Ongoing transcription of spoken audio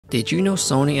Did you know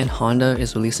Sony and Honda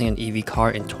is releasing an EV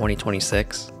car in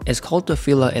 2026? It's called the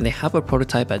Fila and they have a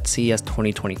prototype at CES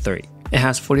 2023. It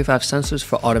has 45 sensors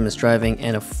for autonomous driving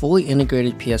and a fully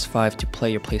integrated PS5 to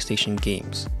play your PlayStation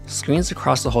games. Screens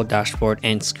across the whole dashboard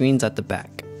and screens at the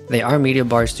back. They are media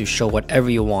bars to show whatever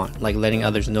you want, like letting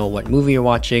others know what movie you're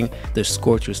watching, the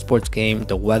score to a sports game,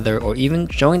 the weather, or even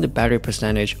showing the battery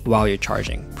percentage while you're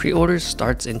charging. Pre-orders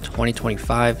starts in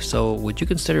 2025, so would you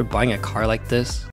consider buying a car like this?